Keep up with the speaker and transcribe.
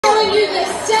showing you the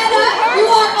setup. You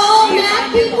are all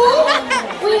math people.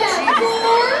 We have 4,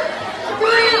 3,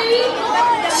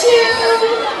 2,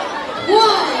 1.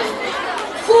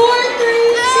 4, 3,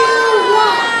 2,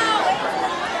 1.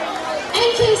 And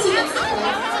Casey gets to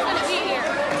play.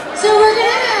 So we're going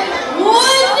to have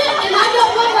one, and I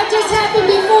don't know what just happened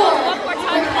before,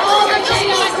 with all the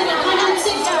chaos and 106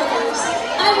 graders.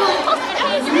 I want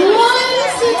one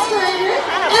 6th grader,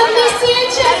 and Miss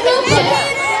Sanchez will pick.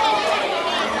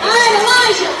 All right,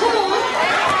 Elijah, come on.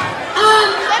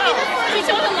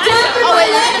 Dr.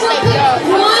 Willett will pick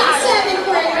one 7th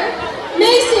grader.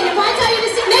 Mason, if I tell you to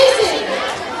sit, Mason,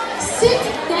 sit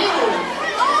down.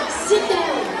 Sit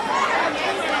down.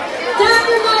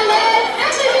 Dr. Willett,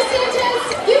 actually, Miss Sanchez,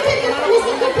 you pick the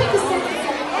 7th.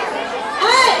 All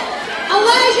right,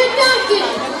 Elijah Duncan,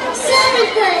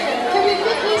 7th grader. Can we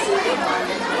pick Mason?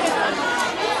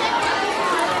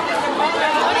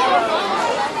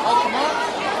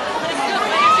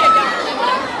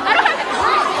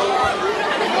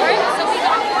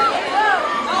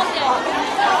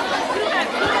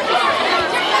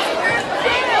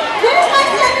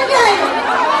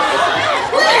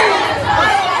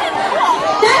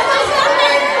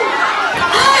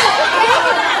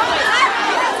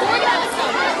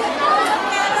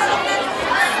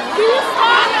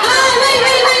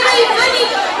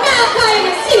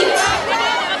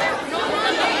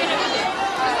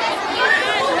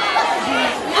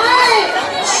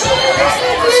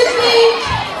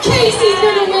 Casey's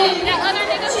gonna win.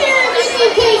 Cheer if you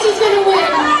think Casey's gonna win.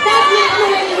 That's not the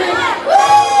way to win. Woo!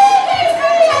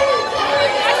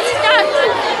 Casey!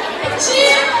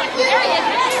 Cheer!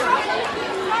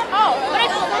 Oh, but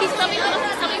he's coming for the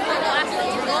last one.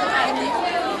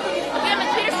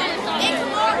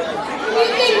 You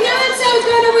think Nonso's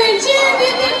gonna win? Cheer if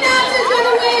you think Nonso's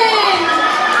gonna win.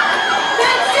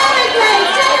 That's 7th grade.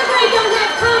 7th grade don't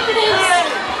have confidence.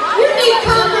 You need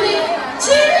confidence.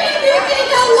 Cheer if you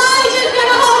think Elijah's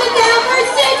gonna hold it down for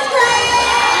 6th grade.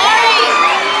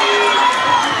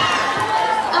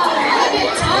 Oh, I'm a bit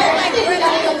tired. I think we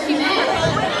gotta go through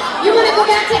math. You wanna go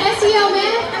back to SEL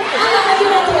math? I'm not gonna do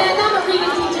that to math. I'm a reading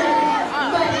teacher.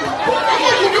 But I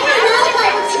think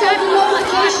Malachi wants to go do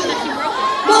multiplication.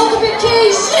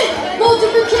 Multiplication!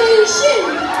 Multiplication!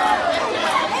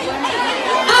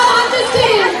 Oh, I'm just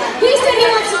kidding. He said he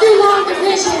wants to do long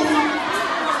division.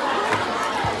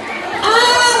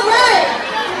 All right.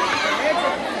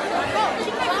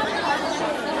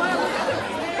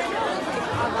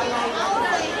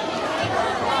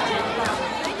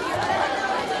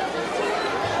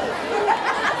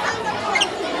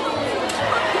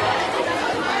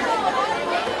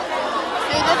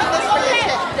 Hey, look at this for your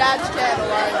dad's channel,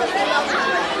 right?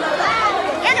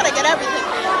 You're gonna get everything.